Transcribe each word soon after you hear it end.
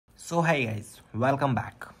So hi guys, welcome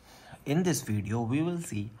back. In this video we will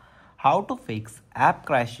see how to fix app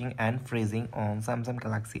crashing and freezing on Samsung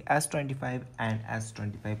Galaxy S25 and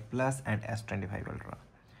S25 Plus and S25 Ultra.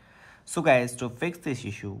 So guys, to fix this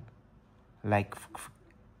issue like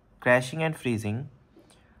crashing and freezing,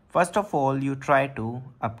 first of all you try to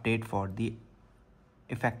update for the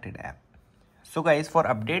affected app. So guys, for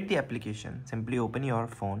update the application, simply open your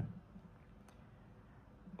phone.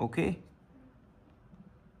 Okay,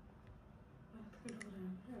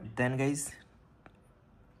 then guys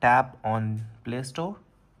tap on Play Store.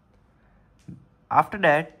 After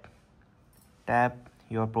that tap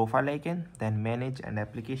your profile icon, then manage an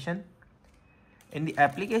application. In the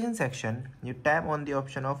application section you tap on the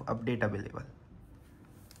option of update available.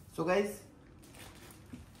 So guys,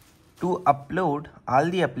 to upload all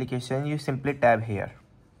the application you simply tap here.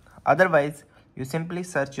 Otherwise you simply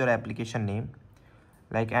search your application name,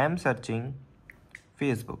 like I am searching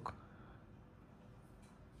Facebook.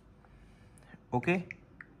 Okay,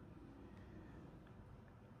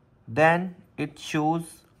 then it shows,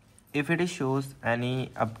 if it shows any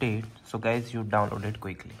update, so guys you download it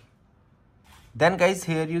quickly. Then guys,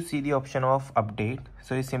 here you see the option of update,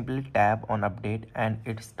 so you simply tap on update and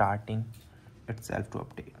it's starting itself to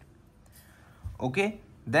update. Okay,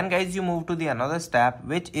 then guys you move to the another step,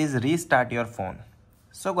 which is restart your phone.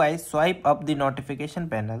 So guys, swipe up the notification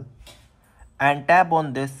panel and tap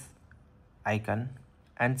on this icon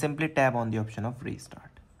and simply tap on the option of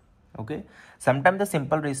restart. Okay, sometimes the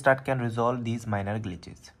simple restart can resolve these minor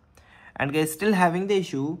glitches. And guys, still having the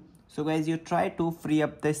issue, so guys you try to free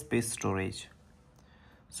up the space storage.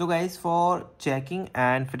 So guys, for checking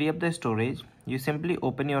and free up the storage, you simply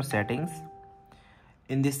open your settings.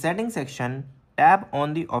 In the settings section, tap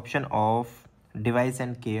on the option of device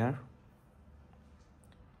and care.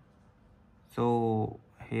 So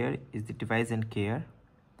here is the device and care.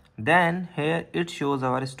 Then here it shows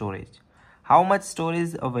our storage, how much storage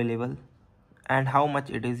is available and how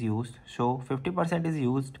much it is used. So 50% is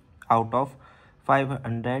used out of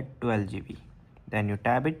 512 GB. Then you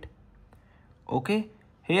tab it. Okay,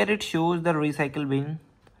 here it shows the recycle bin.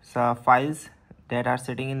 So files that are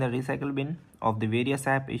sitting in the recycle bin of the various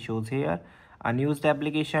app, it shows here unused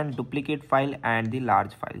application, duplicate file and the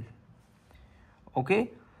large file.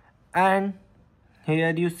 Okay, and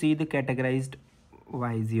here you see the categorized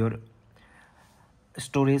wise your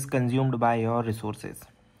storage consumed by your resources.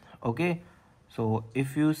 Okay, so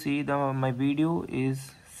if you see my video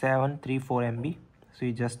is 734 MB, so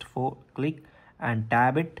you just click and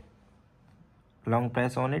tab it, long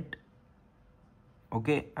press on it.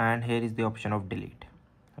 Okay, and here is the option of delete.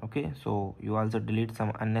 Okay, so you also delete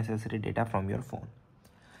some unnecessary data from your phone.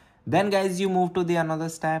 Then guys, you move to the another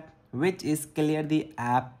step, which is clear the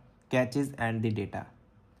app caches and the data.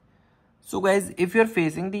 So guys, if you're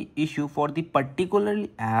facing the issue for the particular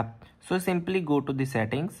app, so simply go to the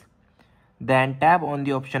settings, then tap on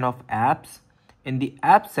the option of apps. In the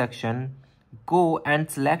app section, go and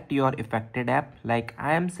select your affected app, like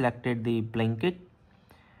I am selected the Blanket,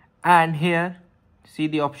 and here see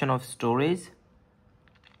the option of storage.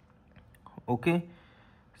 Okay,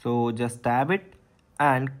 so just tab it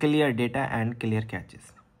and clear data and clear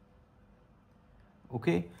caches.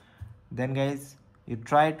 Okay, then guys, you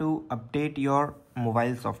try to update your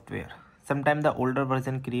mobile software. Sometimes the older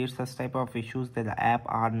version creates such type of issues that the app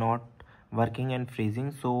are not working and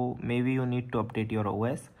freezing, so maybe you need to update your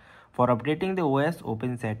OS. For updating the OS,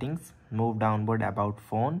 open settings, move downward about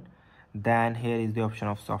phone, then here is the option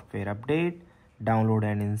of software update, download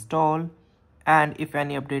and install, and if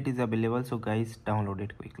any update is available, so guys download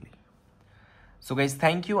it quickly. So guys,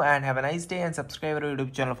 thank you and have a nice day, and subscribe our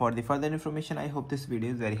YouTube channel for the further information. I hope this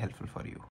video is very helpful for you.